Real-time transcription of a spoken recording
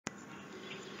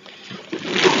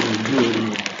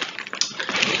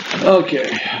Okay,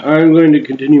 I'm going to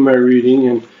continue my reading,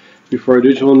 and before I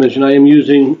do, just want to mention I am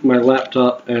using my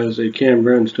laptop as a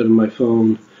camera instead of my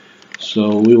phone,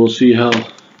 so we will see how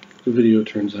the video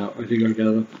turns out. I think I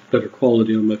got a better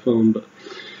quality on my phone, but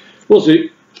we'll see.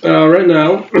 Right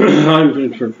now,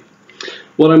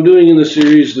 what I'm doing in this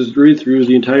series is read through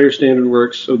the entire standard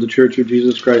works of the Church of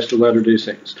Jesus Christ of Latter-day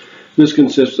Saints. This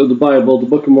consists of the Bible, the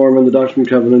Book of Mormon, the Doctrine and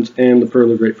Covenants, and the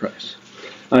Pearl of Great Price.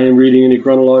 I am reading in a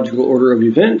chronological order of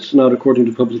events, not according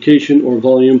to publication or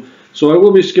volume, so I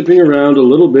will be skipping around a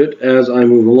little bit as I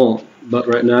move along. But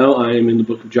right now I am in the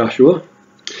book of Joshua.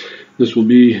 This will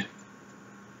be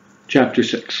chapter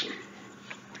 6.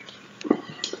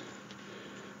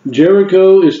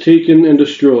 Jericho is taken and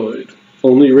destroyed.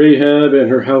 Only Rahab and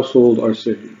her household are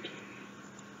saved.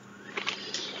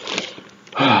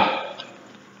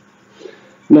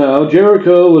 Now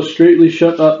Jericho was straitly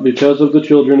shut up because of the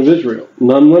children of Israel.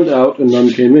 None went out and none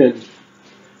came in.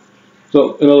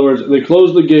 So, in other words, they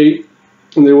closed the gate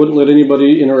and they wouldn't let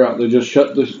anybody in or out. They just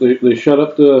shut they shut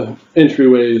up the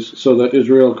entryways so that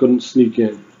Israel couldn't sneak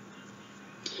in.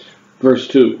 Verse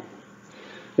 2.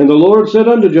 And the Lord said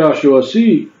unto Joshua,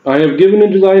 See, I have given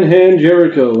into thine hand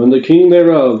Jericho, and the king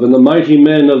thereof, and the mighty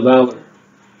men of valor.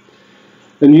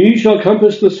 And ye shall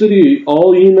compass the city,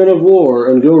 all ye men of war,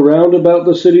 and go round about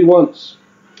the city once.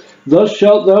 Thus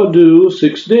shalt thou do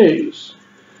 6 days.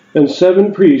 And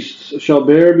 7 priests shall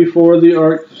bear before the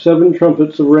ark 7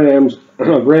 trumpets of ram's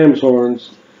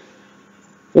horns.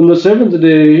 On the 7th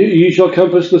day ye shall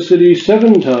compass the city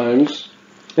 7 times,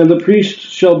 and the priests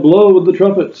shall blow with the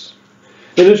trumpets.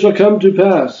 And it shall come to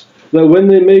pass, that when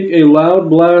they make a loud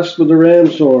blast with the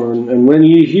ram's horn, and when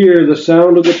ye hear the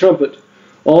sound of the trumpet,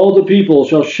 all the people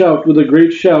shall shout with a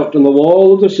great shout, and the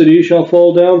wall of the city shall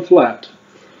fall down flat,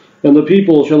 and the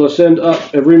people shall ascend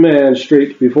up, every man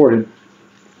straight before him.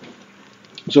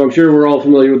 So I'm sure we're all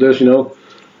familiar with this,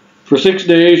 For 6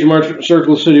 days you march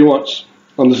circle the city once.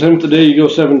 On the 7th day you go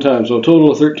 7 times, so a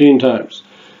total of 13 times.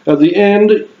 At the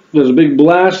end, there's a big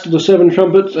blast of the 7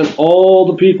 trumpets, and all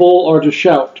the people are to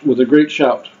shout with a great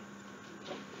shout.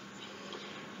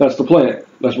 That's the plan.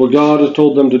 That's what God has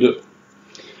told them to do.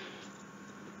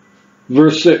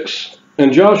 Verse 6.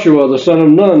 And Joshua the son of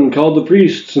Nun called the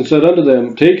priests, and said unto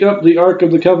them, Take up the ark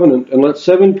of the covenant, and let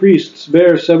 7 priests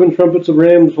bear 7 trumpets of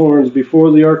ram's horns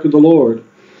before the ark of the Lord.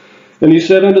 And he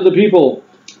said unto the people,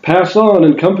 Pass on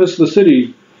and compass the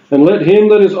city, and let him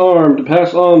that is armed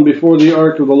pass on before the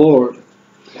ark of the Lord.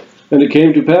 And it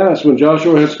came to pass, when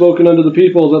Joshua had spoken unto the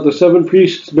people, that the 7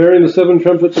 priests bearing the 7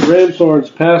 trumpets of ram's horns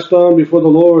passed on before the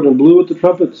Lord, and blew with the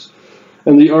trumpets.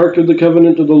 And the ark of the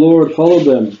covenant of the Lord followed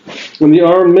them. When the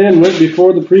armed men went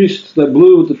before the priests that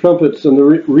blew with the trumpets, and the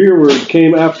rearward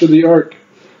came after the ark,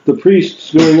 the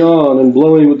priests going on and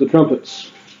blowing with the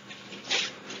trumpets.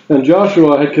 And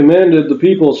Joshua had commanded the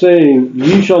people, saying,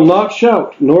 Ye shall not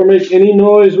shout, nor make any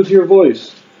noise with your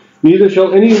voice, neither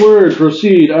shall any word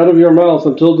proceed out of your mouth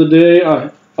until the day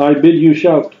I bid you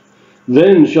shout.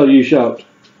 Then shall ye shout.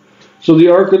 So the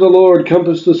ark of the Lord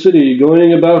compassed the city,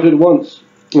 going about it once.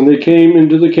 And they came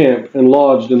into the camp and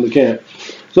lodged in the camp.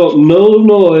 So no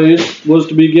noise was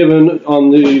to be given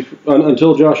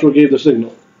until Joshua gave the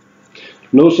signal.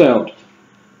 No sound.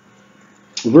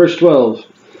 Verse 12.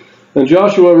 And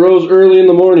Joshua rose early in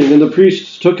the morning, and the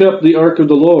priests took up the ark of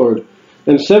the Lord.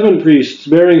 And 7 priests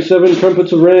bearing 7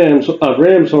 trumpets of ram's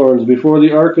horns before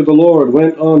the ark of the Lord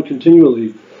went on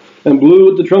continually, and blew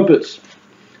with the trumpets.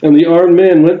 And the armed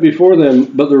men went before them,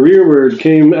 but the rearward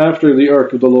came after the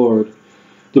ark of the Lord.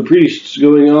 The priests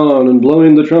going on and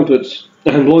blowing with the trumpets.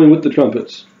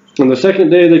 On the 2nd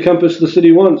day they compassed the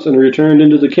city once, and returned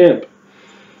into the camp.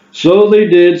 So they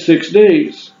did 6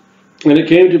 days. And it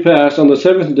came to pass on the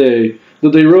 7th day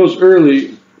that they rose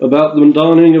early about the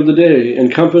dawning of the day,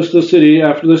 and compassed the city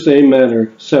after the same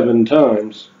manner 7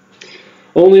 times.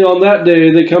 Only on that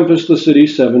day they compassed the city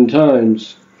 7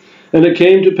 times. And it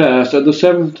came to pass at the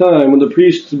 7th time, when the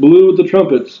priests blew with the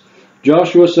trumpets,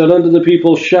 Joshua said unto the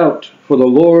people, Shout, for the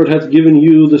Lord hath given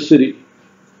you the city.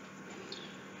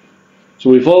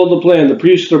 So we followed the plan. The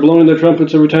priests are blowing their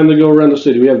trumpets every time they go around the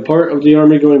city. We have part of the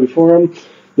army going before them,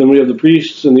 then we have the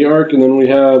priests and the ark, and then we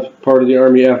have part of the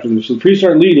army after them. So the priests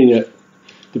aren't leading it.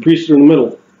 The priests are in the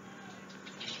middle.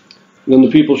 And then the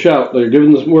people shout. They're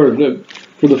given this word.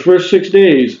 For the first 6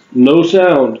 days, no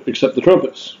sound except the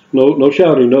trumpets. No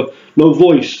shouting, no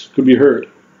voice could be heard.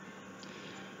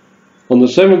 On the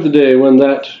 7th day,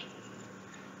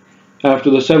 after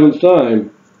the 7th time,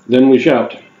 then we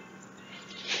shout.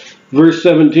 Verse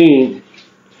 17.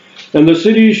 And the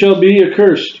city shall be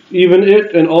accursed, even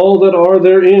it and all that are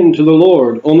therein, to the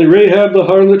Lord. Only Rahab the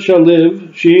harlot shall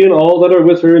live, she and all that are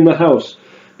with her in the house,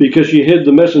 because she hid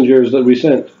the messengers that we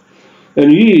sent.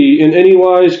 And ye in any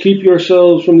wise keep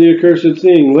yourselves from the accursed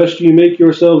thing, lest ye make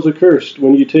yourselves accursed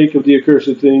when ye take of the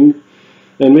accursed thing,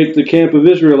 and make the camp of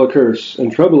Israel a curse,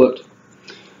 and trouble it.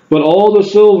 But all the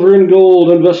silver and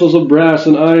gold and vessels of brass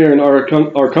and iron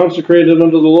are consecrated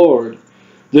unto the Lord.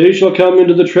 They shall come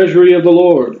into the treasury of the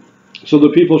Lord. So the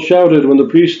people shouted when the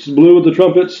priests blew with the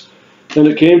trumpets. And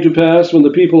it came to pass, when the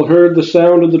people heard the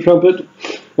sound of the trumpet,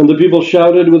 and the people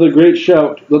shouted with a great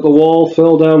shout, that the wall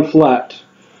fell down flat,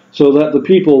 so that the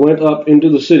people went up into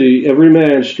the city, every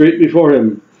man straight before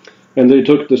him, and they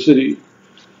took the city.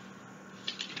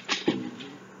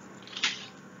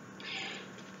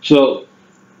 So,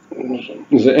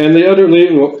 and they utterly,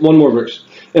 one more verse.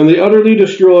 And they utterly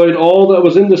destroyed all that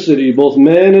was in the city, both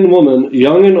man and woman,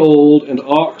 young and old, and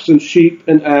ox and sheep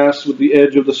and ass with the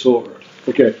edge of the sword.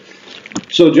 Okay.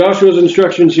 So Joshua's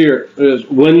instructions here is,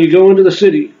 when you go into the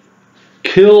city,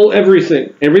 kill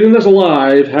everything. Everything that's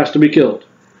alive has to be killed.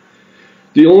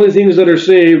 The only things that are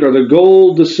saved are the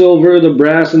gold, the silver, the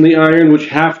brass, and the iron, which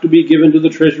have to be given to the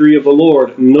treasury of the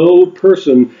Lord. No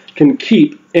person can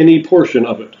keep any portion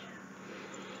of it.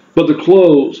 But the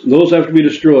clothes, those have to be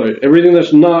destroyed. Everything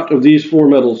that's not of these four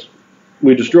metals,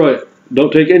 we destroy it.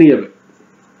 Don't take any of it.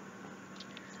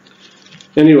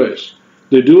 Anyways,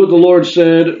 they do what the Lord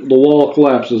said, the wall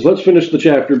collapses. Let's finish the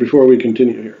chapter before we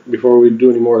continue here, before we do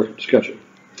any more discussion.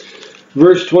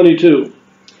 Verse 22.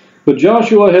 But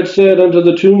Joshua had said unto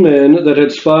the two men that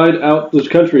had spied out this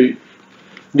country,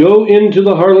 Go into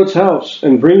the harlot's house,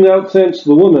 and bring out thence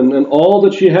the woman, and all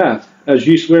that she hath, as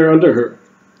ye swear unto her.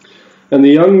 And the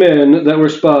young men that were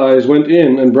spies went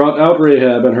in, and brought out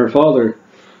Rahab, and her father,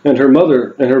 and her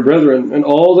mother, and her brethren, and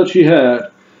all that she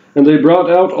had. And they brought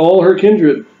out all her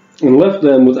kindred, and left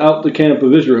them without the camp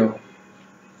of Israel.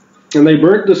 And they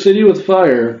burnt the city with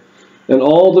fire, and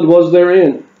all that was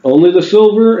therein. Only the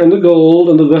silver and the gold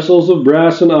and the vessels of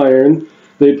brass and iron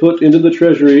they put into the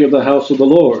treasury of the house of the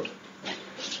Lord.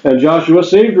 And Joshua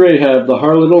saved Rahab the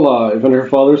harlot alive, and her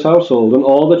father's household, and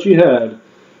all that she had.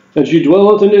 And she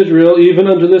dwelleth in Israel even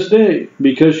unto this day,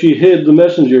 because she hid the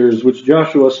messengers which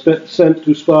Joshua sent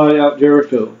to spy out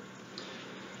Jericho.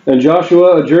 And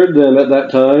Joshua adjured them at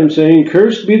that time, saying,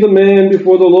 Cursed be the man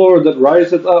before the Lord that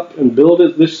riseth up and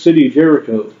buildeth this city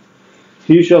Jericho.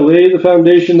 He shall lay the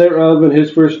foundation thereof in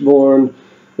his firstborn,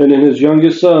 and in his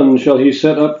youngest son shall he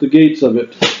set up the gates of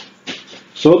it.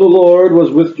 So the Lord was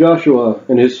with Joshua,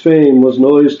 and his fame was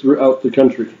noised throughout the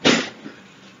country.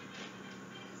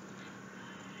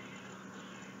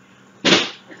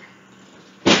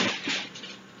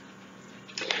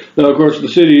 Now, of course, the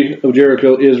city of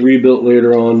Jericho is rebuilt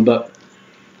later on, but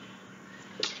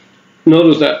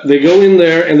notice that they go in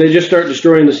there and they just start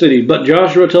destroying the city. But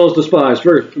Joshua tells the spies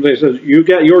first, they says,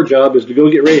 your job is to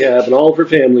go get Rahab and all of her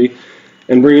family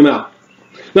and bring them out.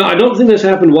 Now, I don't think this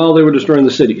happened while they were destroying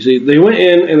the city. See, they went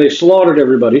in and they slaughtered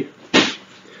everybody.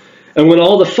 And when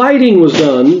all the fighting was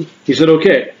done, he said,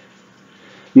 okay,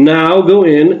 now go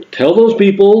in, tell those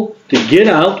people to get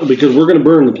out because we're going to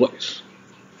burn the place.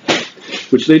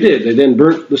 Which they did. They then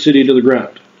burnt the city to the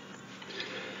ground.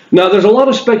 Now, there's a lot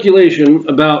of speculation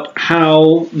about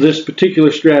how this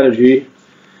particular strategy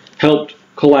helped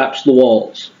collapse the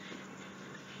walls.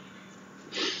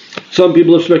 Some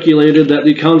people have speculated that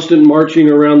the constant marching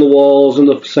around the walls and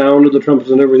the sound of the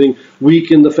trumpets and everything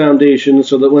weakened the foundation,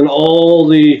 so that when all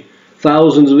the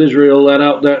thousands of Israel let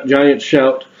out that giant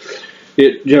shout,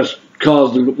 it just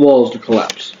caused the walls to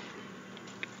collapse.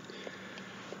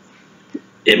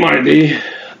 It might be.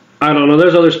 I don't know.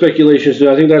 There's other speculations too.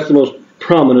 I think that's the most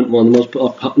prominent one,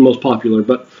 the most popular.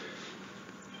 But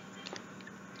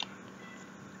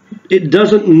it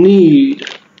doesn't need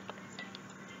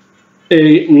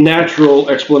a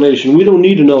natural explanation. We don't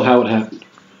need to know how it happened.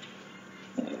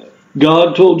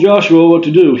 God told Joshua what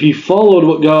to do. He followed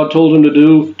what God told him to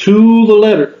do to the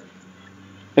letter.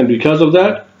 And because of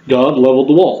that, God leveled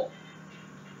the wall.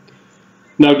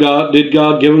 Now, did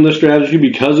God give him the strategy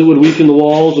because it would weaken the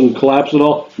walls and collapse it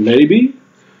all? Maybe.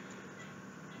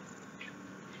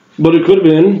 But it could have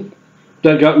been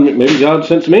that maybe God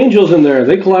sent some angels in there.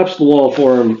 They collapsed the wall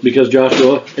for him because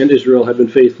Joshua and Israel had been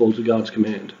faithful to God's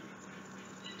command.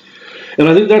 And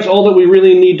I think that's all that we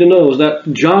really need to know, is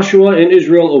that Joshua and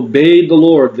Israel obeyed the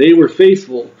Lord. They were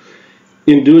faithful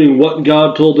in doing what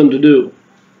God told them to do.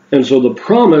 And so the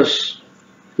promise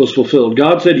was fulfilled.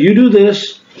 God said, you do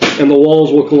this, and the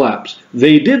walls will collapse.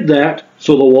 They did that,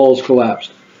 so the walls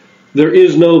collapsed. There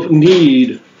is no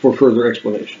need for further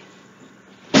explanation.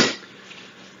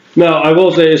 Now, I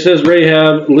will say, it says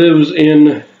Rahab lives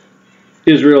in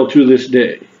Israel to this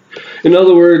day. In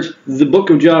other words, the book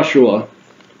of Joshua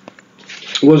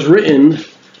was written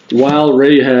while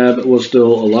Rahab was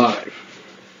still alive.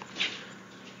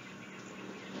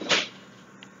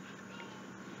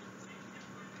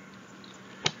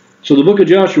 So the book of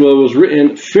Joshua was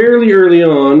written fairly early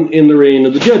on in the reign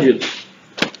of the judges.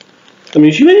 I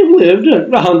mean, she may have lived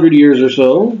 100 years or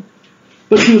so,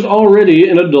 but she was already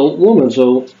an adult woman.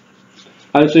 So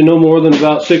I'd say no more than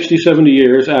about 60, 70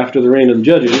 years after the reign of the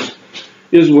judges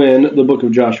is when the book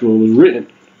of Joshua was written.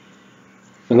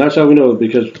 And that's how we know it,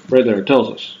 because right there it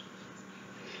tells us.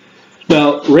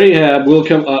 Now, Rahab will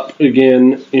come up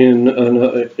again in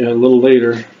a little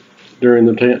later during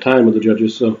the time of the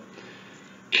judges, so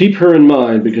keep her in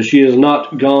mind, because she is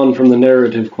not gone from the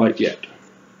narrative quite yet.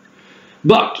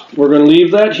 But we're going to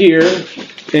leave that here,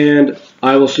 and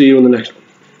I will see you in the next one.